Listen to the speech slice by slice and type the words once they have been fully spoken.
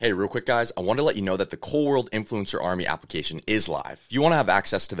Hey, real quick, guys, I want to let you know that the Cool World Influencer Army application is live. If you want to have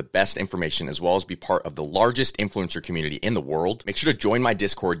access to the best information as well as be part of the largest influencer community in the world, make sure to join my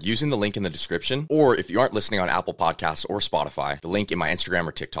Discord using the link in the description, or if you aren't listening on Apple Podcasts or Spotify, the link in my Instagram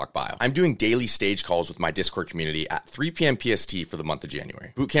or TikTok bio. I'm doing daily stage calls with my Discord community at 3 p.m. PST for the month of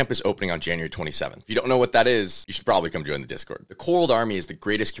January. Bootcamp is opening on January 27th. If you don't know what that is, you should probably come join the Discord. The Cool World Army is the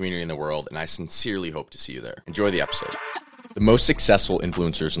greatest community in the world, and I sincerely hope to see you there. Enjoy the episode. The most successful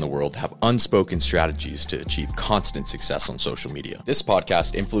influencers in the world have unspoken strategies to achieve constant success on social media. This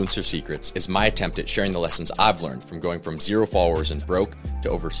podcast, Influencer Secrets, is my attempt at sharing the lessons I've learned from going from 0 followers and broke to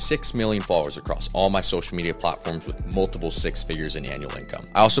over 6 million followers across all my social media platforms with multiple 6 figures in annual income.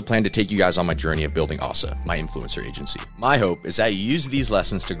 I also plan to take you guys on my journey of building ASA, my influencer agency. My hope is that you use these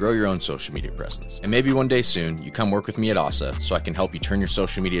lessons to grow your own social media presence. And maybe one day soon, you come work with me at ASA so I can help you turn your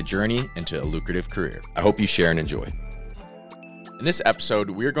social media journey into a lucrative career. I hope you share and enjoy. In this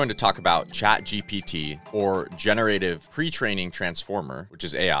episode, we're going to talk about ChatGPT, or Generative Pre-training Transformer, which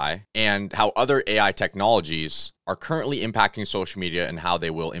is AI, and how other AI technologies are currently impacting social media and how they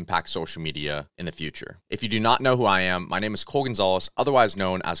will impact social media in the future. If you do not know who I am, my name is Cole Gonzalez, otherwise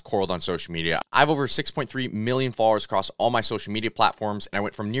known as Coral on social media. I have over 6.3 million followers across all my social media platforms, and I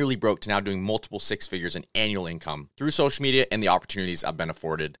went from nearly broke to now doing multiple 6 figures in annual income through social media and the opportunities I've been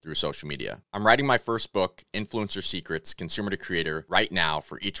afforded through social media. I'm writing my first book, Influencer Secrets, Consumer to Creator, right now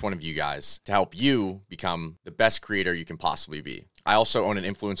for each one of you guys to help you become the best creator you can possibly be. I also own an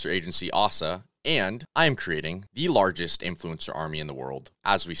influencer agency, ASA, and I am creating the largest influencer army in the world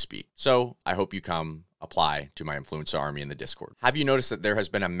as we speak. So I hope you come apply to my influencer army in the Discord. Have you noticed that there has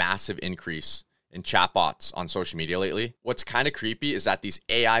been a massive increase in chatbots on social media lately? What's kind of creepy is that these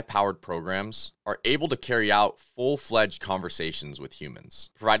AI-powered programs are able to carry out full-fledged conversations with humans,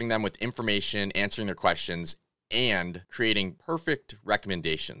 providing them with information, answering their questions, and creating perfect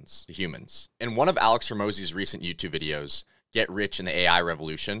recommendations to humans. In one of Alex Hormozi's recent YouTube videos, Get Rich in the AI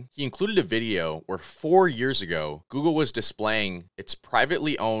Revolution, he included a video where 4 years ago, Google was displaying its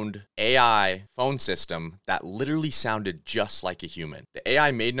privately owned AI phone system that literally sounded just like a human. The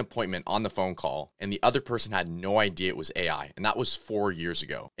AI made an appointment on the phone call, and the other person had no idea it was AI, and that was 4 years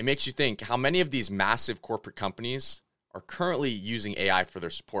ago. It makes you think, how many of these massive corporate companies are currently using AI for their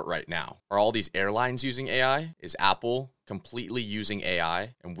support right now? Are all these airlines using AI? Is Apple completely using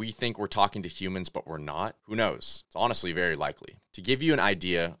AI and we think we're talking to humans but we're not? Who knows? It's honestly very likely. To give you an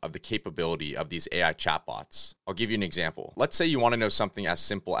idea of the capability of these AI chatbots, I'll give you an example. Let's say you want to know something as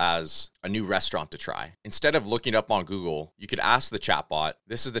simple as a new restaurant to try. Instead of looking it up on Google, you could ask the chatbot,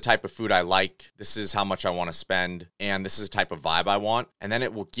 this is the type of food I like, this is how much I want to spend, and this is the type of vibe I want. And then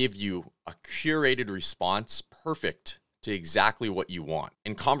it will give you a curated response perfect to exactly what you want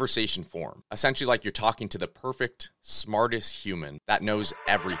in conversation form. Essentially like you're talking to the perfect, smartest human that knows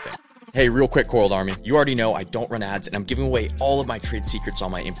everything. Hey, real quick, Coral Army. You already know I don't run ads, and I'm giving away all of my trade secrets on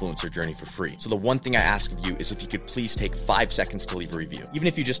my influencer journey for free. So the one thing I ask of you is if you could please take 5 seconds to leave a review. Even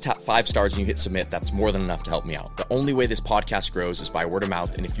if you just tap 5 stars and you hit submit, that's more than enough to help me out. The only way this podcast grows is by word of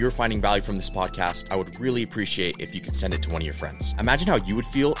mouth, and if you're finding value from this podcast, I would really appreciate if you could send it to one of your friends. Imagine how you would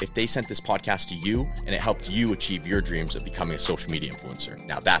feel if they sent this podcast to you and it helped you achieve your dreams of becoming a social media influencer.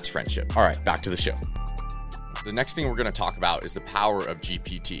 Now that's friendship. All right, back to the show. The next thing we're going to talk about is the power of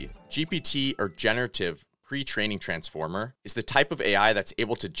GPT. GPT, or Generative Pre-training Transformer, is the type of AI that's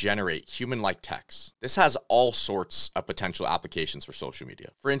able to generate human-like text. This has all sorts of potential applications for social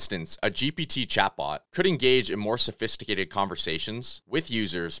media. For instance, a GPT chatbot could engage in more sophisticated conversations with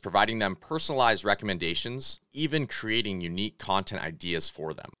users, providing them personalized recommendations, even creating unique content ideas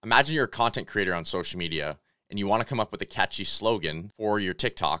for them. Imagine you're a content creator on social media and you want to come up with a catchy slogan for your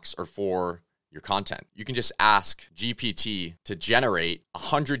TikToks or for your content. You can just ask GPT to generate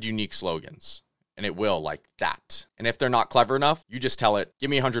 100 unique slogans, and it will, like that. And if they're not clever enough, you just tell it, give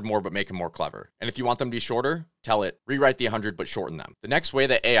me 100 more, but make them more clever. And if you want them to be shorter, tell it, rewrite the 100, but shorten them. The next way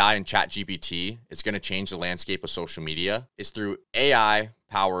that AI and ChatGPT is going to change the landscape of social media is through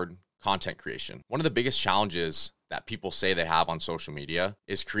AI-powered content creation. One of the biggest challenges that people say they have on social media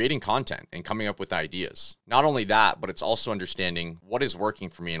is creating content and coming up with ideas. Not only that, but it's also understanding what is working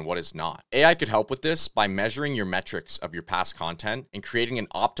for me and what is not. AI could help with this by measuring your metrics of your past content and creating an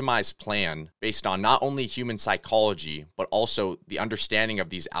optimized plan based on not only human psychology, but also the understanding of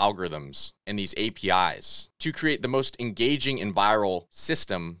these algorithms and these APIs to create the most engaging and viral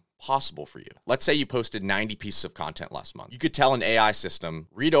system possible for you. Let's say you posted 90 pieces of content last month. You could tell an AI system,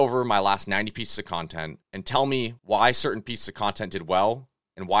 read over my last 90 pieces of content and tell me why certain pieces of content did well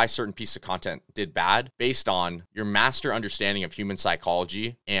and why certain pieces of content did bad based on your master understanding of human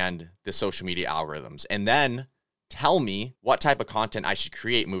psychology and the social media algorithms. And then tell me what type of content I should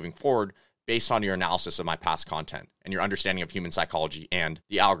create moving forward based on your analysis of my past content and your understanding of human psychology and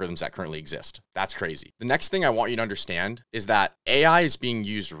the algorithms that currently exist. That's crazy. The next thing I want you to understand is that AI is being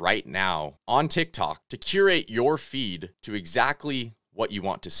used right now on TikTok to curate your feed to exactly what you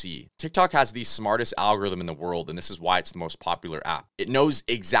want to see. TikTok has the smartest algorithm in the world, and this is why it's the most popular app. It knows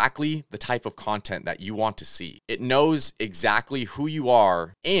exactly the type of content that you want to see. It knows exactly who you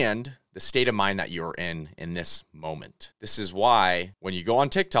are and the state of mind that you're in this moment. This is why when you go on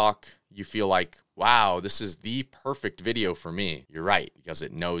TikTok, you feel like, wow, this is the perfect video for me. You're right, because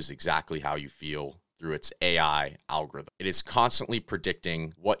it knows exactly how you feel through its AI algorithm. It is constantly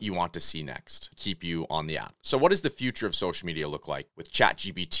predicting what you want to see next to keep you on the app. So what does the future of social media look like with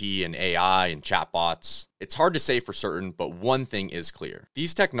ChatGPT and AI and chatbots? It's hard to say for certain, but one thing is clear.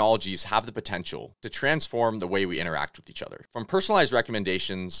 These technologies have the potential to transform the way we interact with each other. From personalized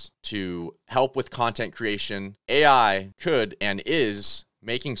recommendations to help with content creation, AI could and is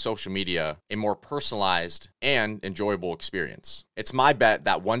making social media a more personalized and enjoyable experience. It's my bet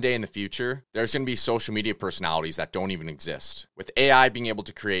that one day in the future, there's going to be social media personalities that don't even exist. With AI being able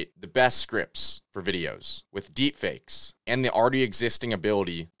to create the best scripts for videos, with deepfakes, and the already existing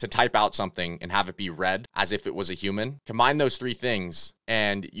ability to type out something and have it be read as if it was a human, combine those three things,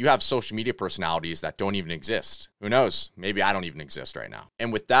 and you have social media personalities that don't even exist. Who knows? Maybe I don't even exist right now.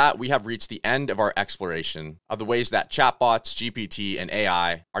 And with that, we have reached the end of our exploration of the ways that chatbots, GPT, and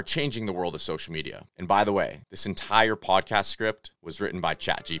AI are changing the world of social media. And by the way, this entire podcast script was written by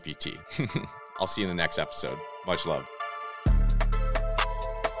ChatGPT. I'll see you in the next episode. Much love.